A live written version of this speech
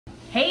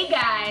Hey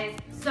guys,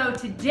 so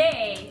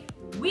today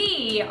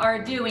we are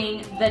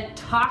doing the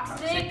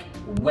Toxic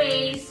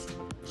Waste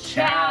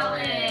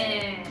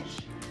Challenge.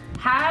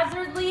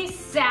 Hazardly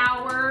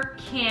sour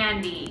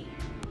candy.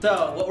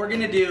 So what we're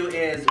gonna do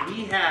is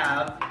we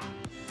have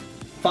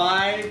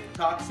 5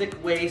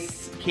 toxic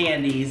waste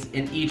candies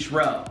in each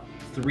row.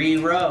 3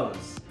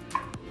 rows.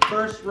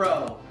 First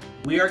row,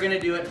 we are gonna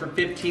do it for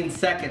 15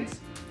 seconds.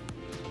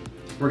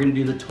 We're gonna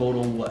do the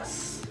total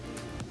wuss.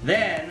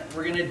 Then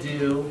we're gonna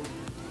do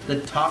the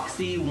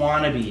Toxie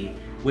Wannabe,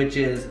 which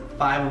is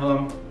 5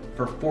 of them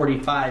for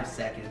 45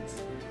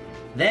 seconds.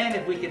 Then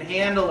if we can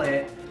handle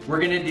it, we're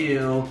gonna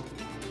do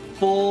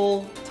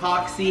full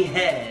Toxie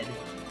Head,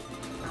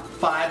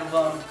 5 of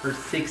them for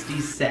 60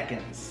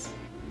 seconds.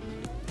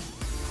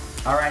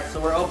 All right,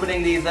 so we're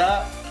opening these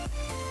up.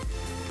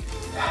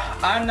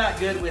 I'm not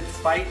good with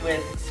spice.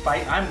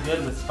 I'm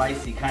good with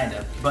spicy, kind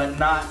of, but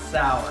not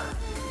sour.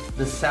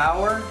 The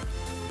sour,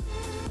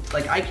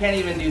 like I can't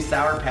even do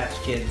Sour Patch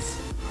Kids.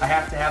 I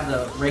have to have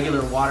the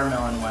regular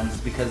watermelon ones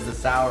because the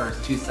sour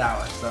is too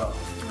sour. So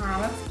oh,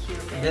 that's cute.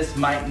 This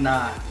might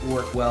not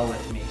work well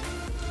with me.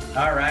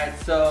 All right,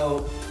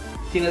 so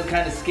Tina's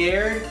kind of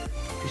scared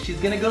because she's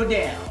gonna go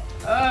down.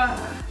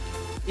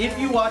 If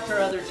you watch our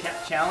other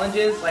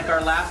challenges, like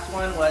our last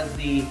one was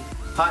the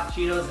Hot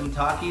Cheetos and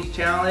Takis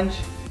challenge,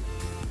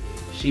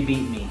 she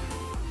beat me.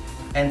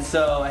 And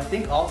so I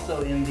think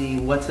also in the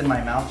What's in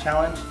My Mouth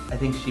challenge, I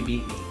think she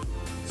beat me.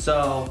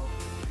 So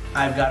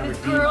I've got to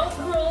redeem girls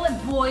drool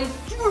and boys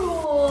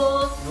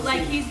drool,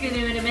 like he's gonna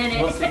do in a minute.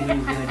 We'll see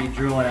who's gonna be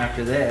drooling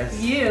after this.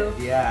 You.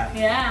 Yeah.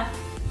 Yeah.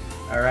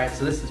 All right,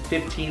 so this is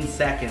 15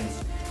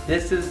 seconds.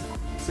 This is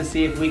to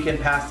see if we can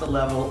pass the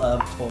level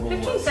of total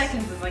 15 wuss.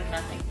 seconds is like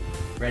nothing.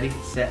 Ready,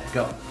 set,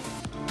 go.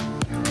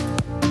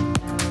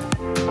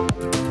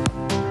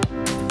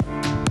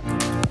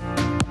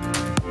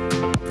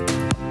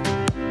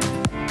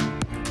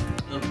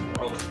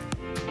 Gross.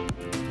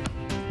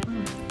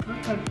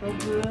 That tastes so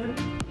good.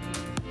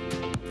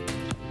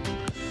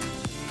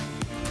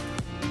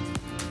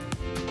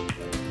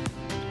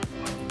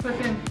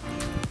 Push in.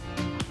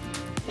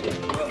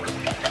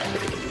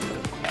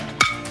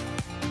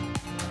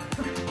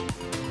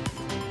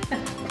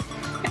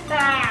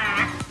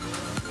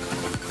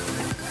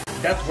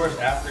 That's worse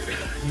after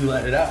you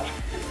let it out.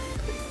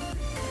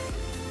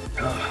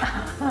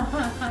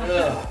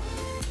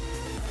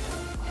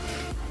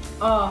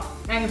 Oh,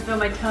 I can feel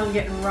my tongue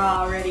getting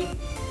raw already.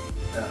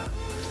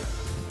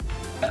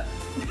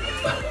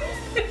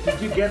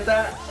 Did you get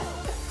that?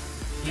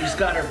 You just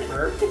got her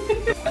burp?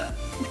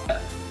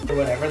 Or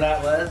whatever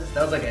that was.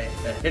 That was like a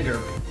higger.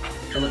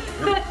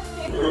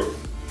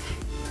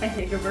 A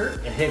higger.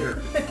 A higger.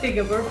 A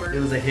higger. It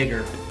was a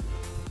higger.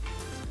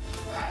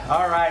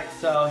 All right,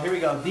 so here we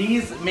go.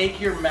 These make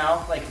your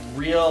mouth like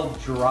real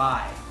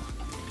dry.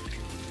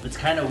 It's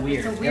kind of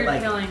weird. It's a weird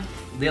feeling.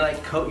 They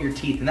like coat your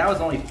teeth, and that was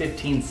only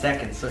 15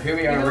 seconds. So here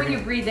we are. Even when you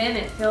breathe in,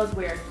 it feels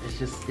weird. It's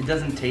just, it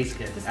doesn't taste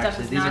good. This stuff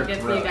is not good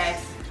for you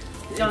guys.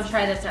 Don't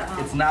try this at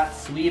home. It's not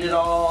sweet at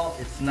all.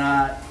 It's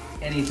not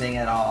anything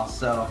at all.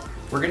 So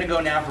we're gonna go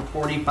now for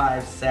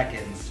 45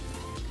 seconds,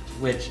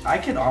 which I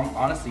can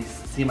honestly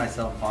see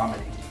myself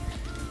vomiting.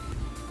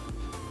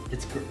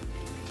 It's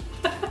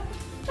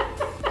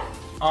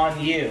on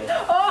you.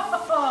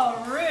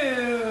 Oh,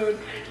 rude.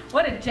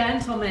 What a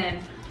gentleman.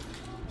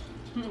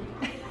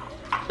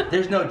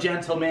 There's no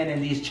gentleman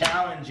in these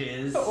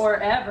challenges. Or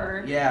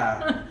ever.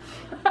 Yeah.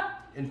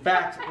 In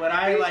fact, when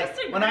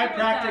I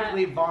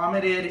practically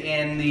vomited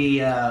in the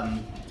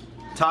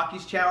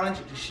Takis challenge,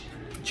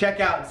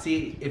 check out and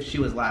see if she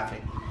was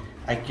laughing.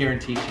 I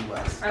guarantee she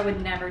was. I would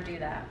never do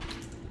that.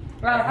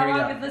 Right, how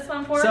long is this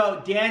one for?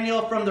 So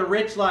Daniel from The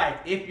Rich Life,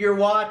 if you're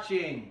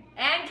watching.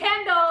 And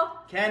Kendall.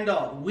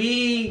 Kendall,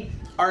 we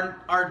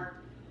are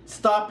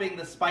stopping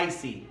the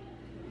spicy.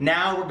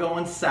 Now we're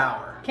going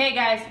sour. Okay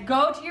guys,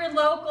 go to your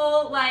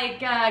local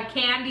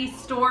candy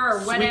store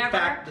or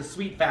whatever. The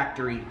Sweet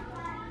Factory.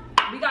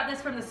 We got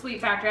this from the Sweet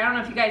Factory. I don't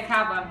know if you guys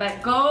have one,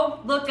 but go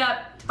look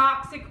up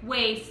Toxic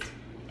Waste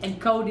and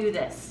go do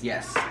this.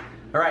 Yes.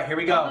 All right, here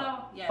we go.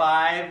 Although, yes.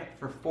 5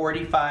 for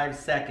 45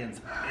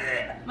 seconds.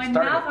 My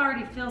mouth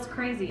already feels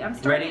crazy. I'm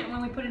starting it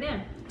when we put it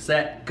in.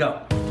 Set,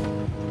 go.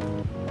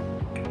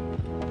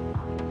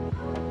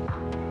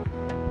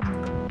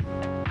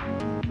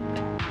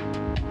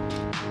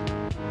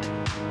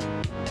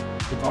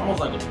 It's almost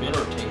like a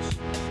bitter taste.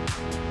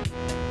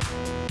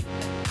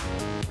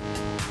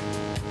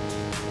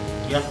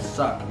 You have to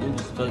suck. You're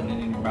just feeling it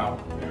in your mouth.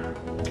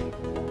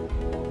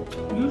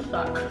 You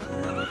suck.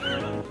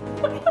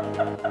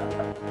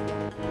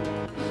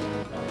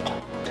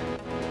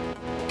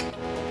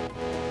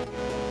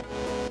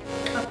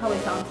 That probably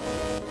sounds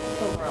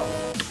so gross.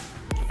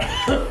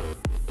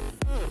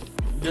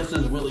 This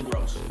is really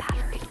gross.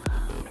 Battery low.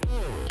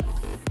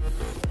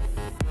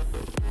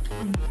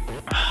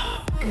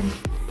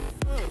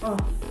 Oh.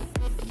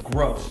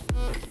 Gross.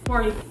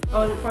 40.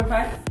 Oh, is it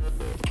 45?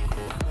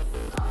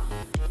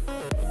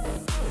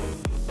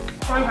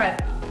 45.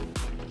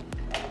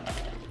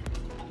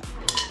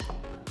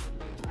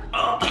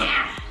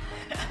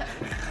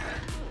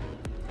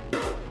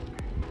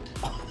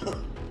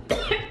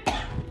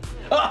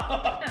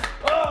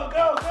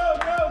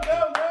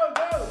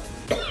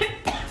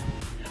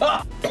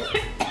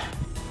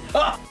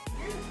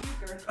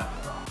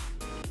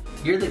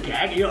 You're the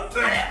gag. You're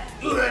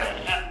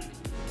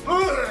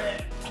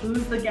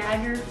Who's the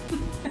gagger?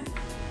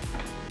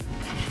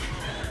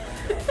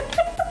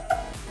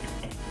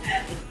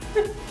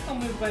 I'll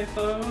move my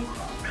phone.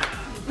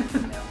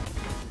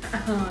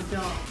 Oh,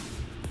 don't.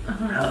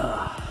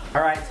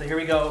 All right, so here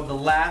we go. The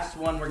last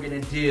one we're gonna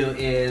do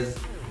is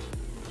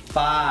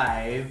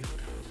 5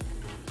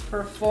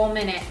 For a full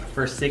minute.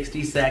 for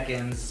 60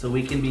 seconds, so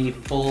we can be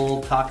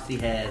full Toxie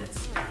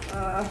heads.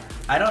 I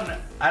don't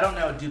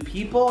know. Do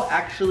people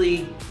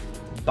actually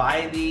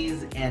buy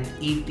these and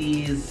eat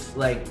these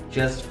like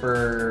just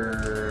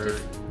for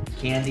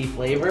candy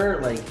flavor?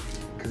 Like,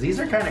 cause these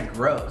are kind of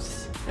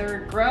gross.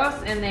 They're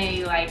gross and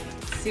they like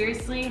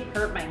seriously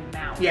hurt my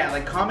mouth. Yeah,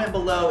 like comment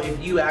below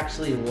if you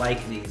actually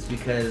like these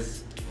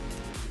because.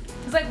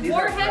 It's like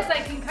Warheads I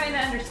can kind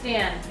of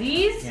understand.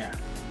 These? Yeah.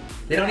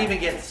 They don't even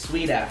get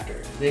sweet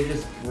after. They're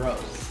just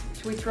gross.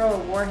 Should we throw a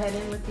Warhead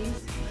in with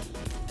these?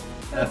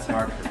 That's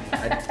hard for me.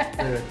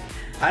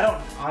 I don't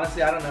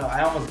know.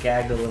 I almost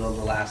gagged a little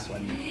the last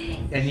one.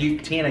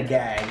 And Tina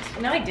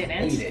gagged. No, I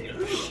didn't. You did.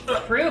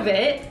 Prove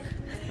it.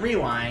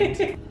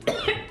 Rewind.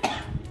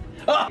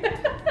 Oh!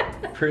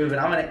 Prove it.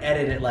 I'm gonna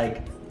edit it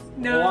like.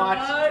 No.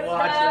 Watch that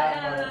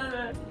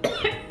one.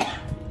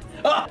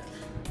 Oh!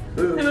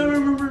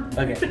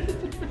 Okay.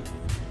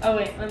 Oh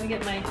wait, let me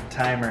get my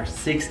Timer.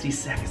 60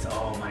 seconds.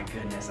 Oh my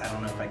goodness. I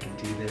don't know if I can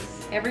do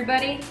this.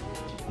 everybody.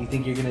 You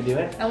think you're gonna do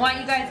it? I want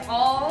you guys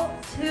all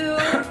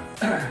to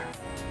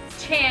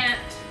chant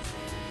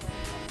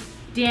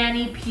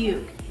Danny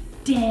Puke.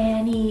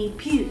 Danny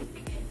Puke.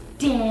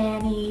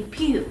 Danny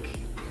Puke.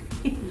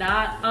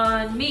 Not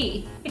on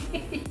me.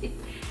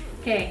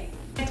 Okay,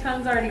 my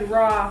tongue's already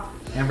raw.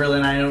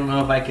 Amberlyn, I don't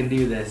know if I can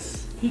do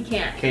this. He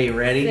can't. Okay, you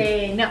ready?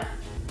 Say no.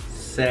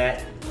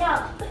 Set.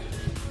 No.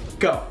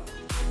 Go.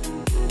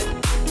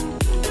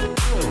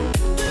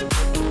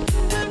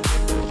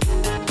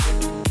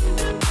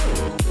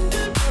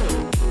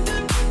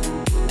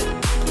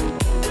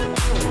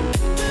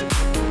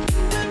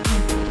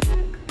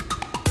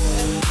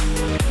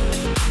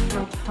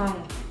 My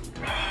tongue.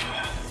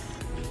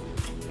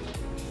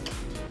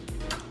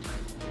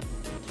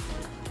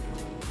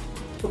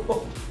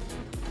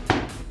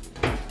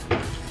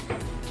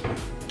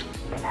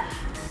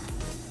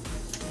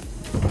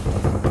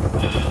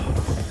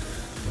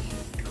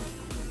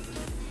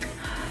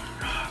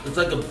 It's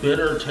like a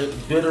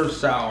bitter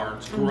sour.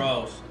 It's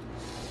gross.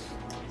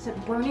 Is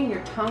it burning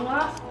your tongue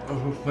off?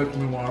 Oh, it's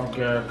making me want to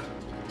gag.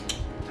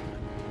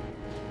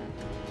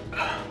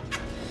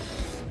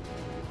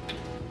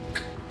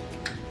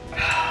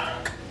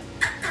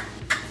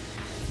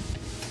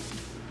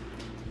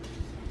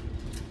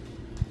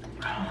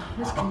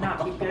 This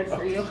cannot be good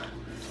for you.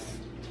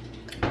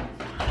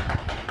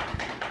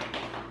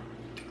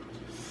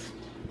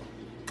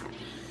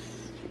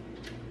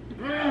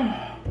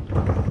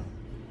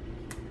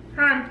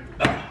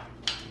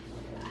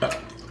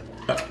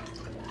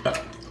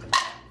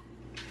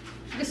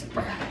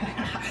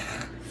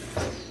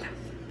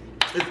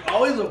 It's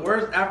always the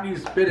worst after you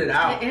spit it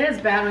out. It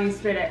is bad when you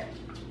spit it.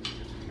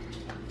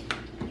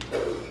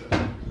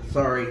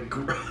 Sorry.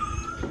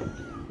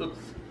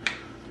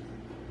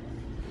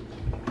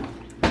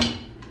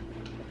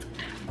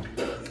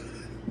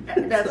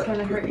 That's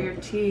gonna hurt your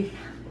teeth.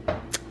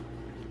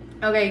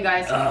 Okay, you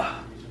guys.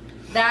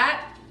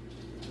 That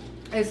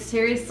is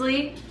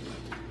seriously.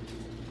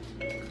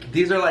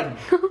 These are like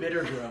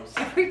bitter gross.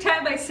 Every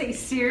time I say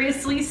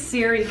seriously,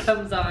 Siri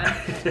comes on.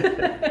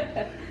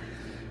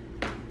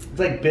 It's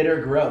like bitter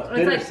gross. It's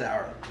Bitter like-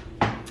 sour.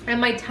 And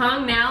my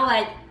tongue now,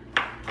 like,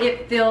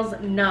 it feels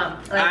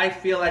numb. Like, I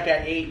feel like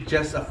I ate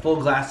just a full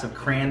glass of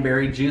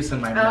cranberry juice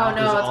and my mouth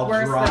is all it's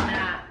worse dry. than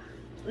that.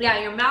 Yeah,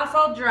 your mouth's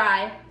all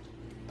dry.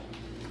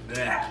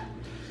 Ugh.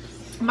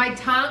 My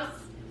tongue,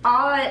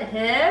 all it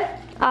hit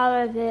All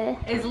of it.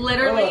 is Oh,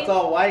 literally. it's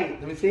all white.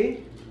 Let me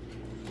see.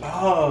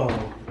 Oh.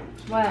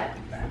 What?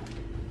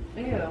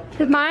 Ew.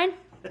 Is mine?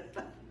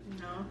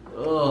 No.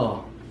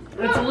 Oh.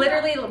 It's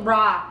literally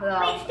raw. Wait,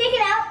 Though. stick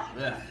it out.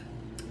 Ugh.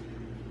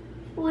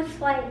 Which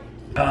way?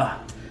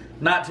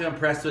 Not too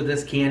impressed with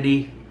this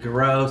candy.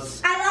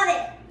 Gross. I love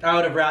it. I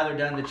would have rather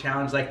done the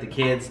challenge like the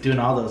kids, doing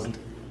all those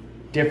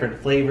different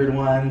flavored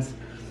ones.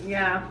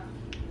 Yeah.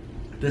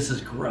 This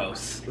is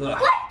gross. Ugh.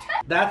 What?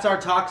 That's our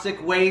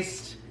toxic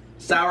waste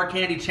sour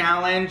candy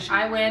challenge.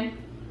 I win.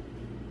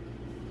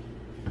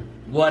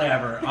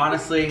 Whatever.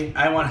 Honestly,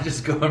 I want to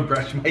just go and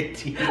brush my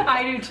teeth.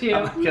 I do too.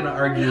 I'm not gonna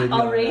argue with you.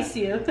 I'll on race that.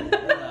 you.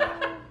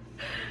 Whoever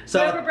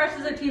So,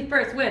 brushes their teeth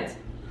first wins.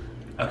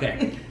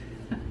 okay.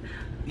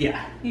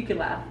 Yeah. You can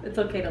laugh. It's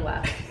okay to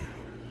laugh.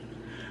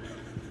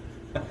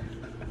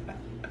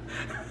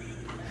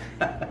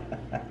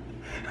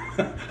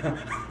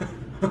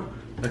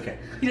 Okay.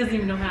 He doesn't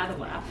even know how to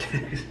laugh.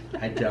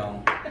 I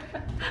don't.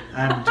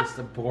 I'm just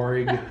a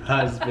boring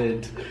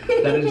husband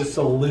that is just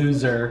a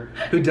loser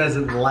who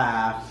doesn't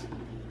laugh.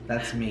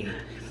 That's me.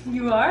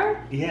 You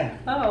are? Yeah.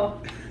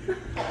 Oh.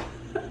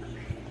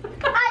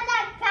 I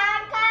like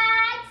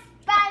pancakes,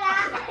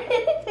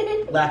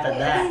 but Laugh at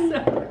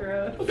that. So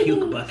gross.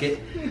 puke bucket.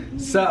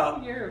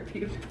 So. You're a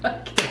puke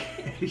bucket.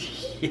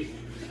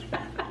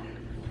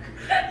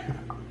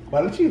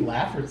 Why don't you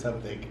laugh or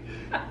something?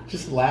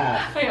 Just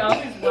laugh. I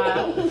always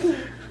laugh.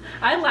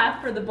 I laugh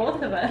for the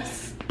both of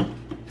us.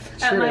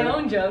 At my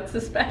own jokes,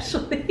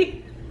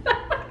 especially. Guys,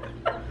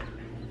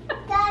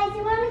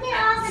 you want to get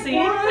off the See?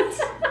 ground?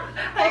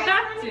 I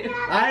have to.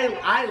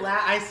 I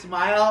laugh, I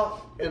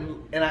smile,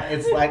 and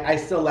it's like I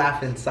still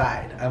laugh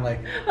inside. I'm like,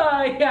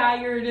 Oh yeah,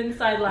 you're an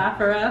inside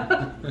laugher.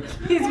 Huh?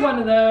 He's one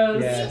of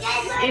those Yes.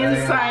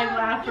 inside You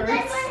laughers.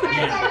 guys want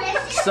my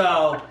delicious?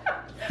 so.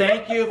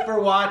 Thank you for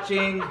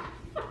watching.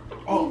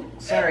 Oh,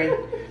 sorry.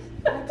 Ooh,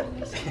 let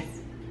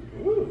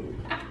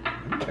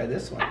me try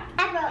this one.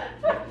 Apple.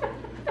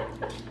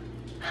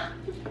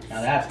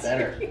 Now that's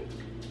better.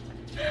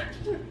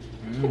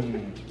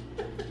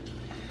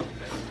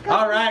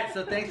 All right,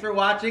 so thanks for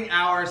watching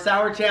our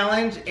sour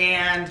challenge,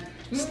 and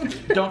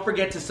don't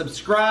forget to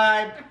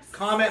subscribe,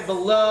 comment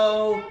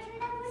below.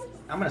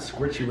 I'm gonna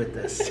squirt you with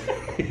this.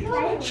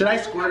 Should I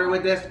squirt her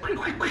with this? I'm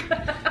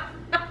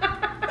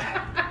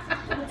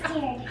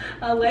scared.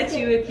 I'll let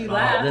you if you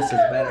laugh. Oh, this is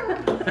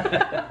better.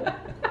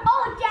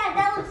 Oh, Dad,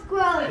 that looks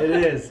gross. It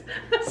is.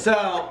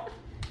 So,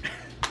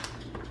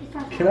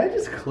 can I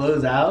just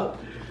close out?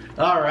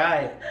 All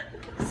right.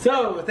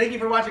 So, thank you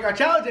for watching our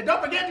challenge, and don't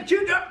forget to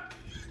chew up.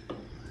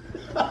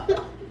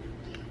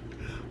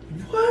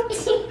 What?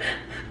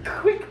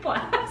 Quick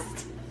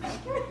blast.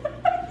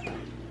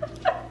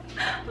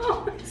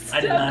 Oh, my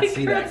I did not see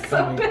stomach that hurts so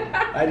coming.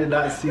 bad. I did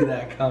not see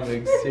that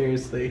coming.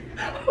 Seriously.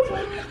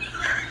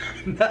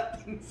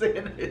 Nothing's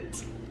in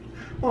it.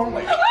 Oh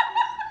my God.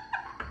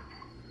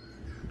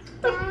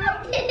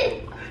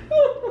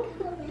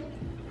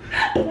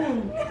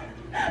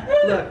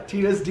 Look,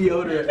 Tina's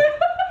deodorant.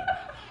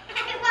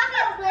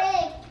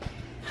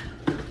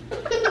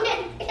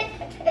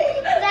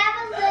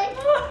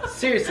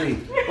 Seriously,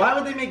 why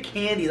would they make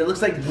candy that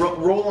looks like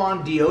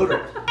roll-on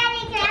deodorant?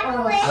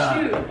 Oh,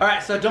 shoot. All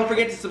right, so don't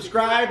forget to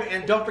subscribe,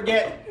 and don't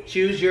forget,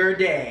 choose your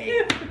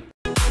day.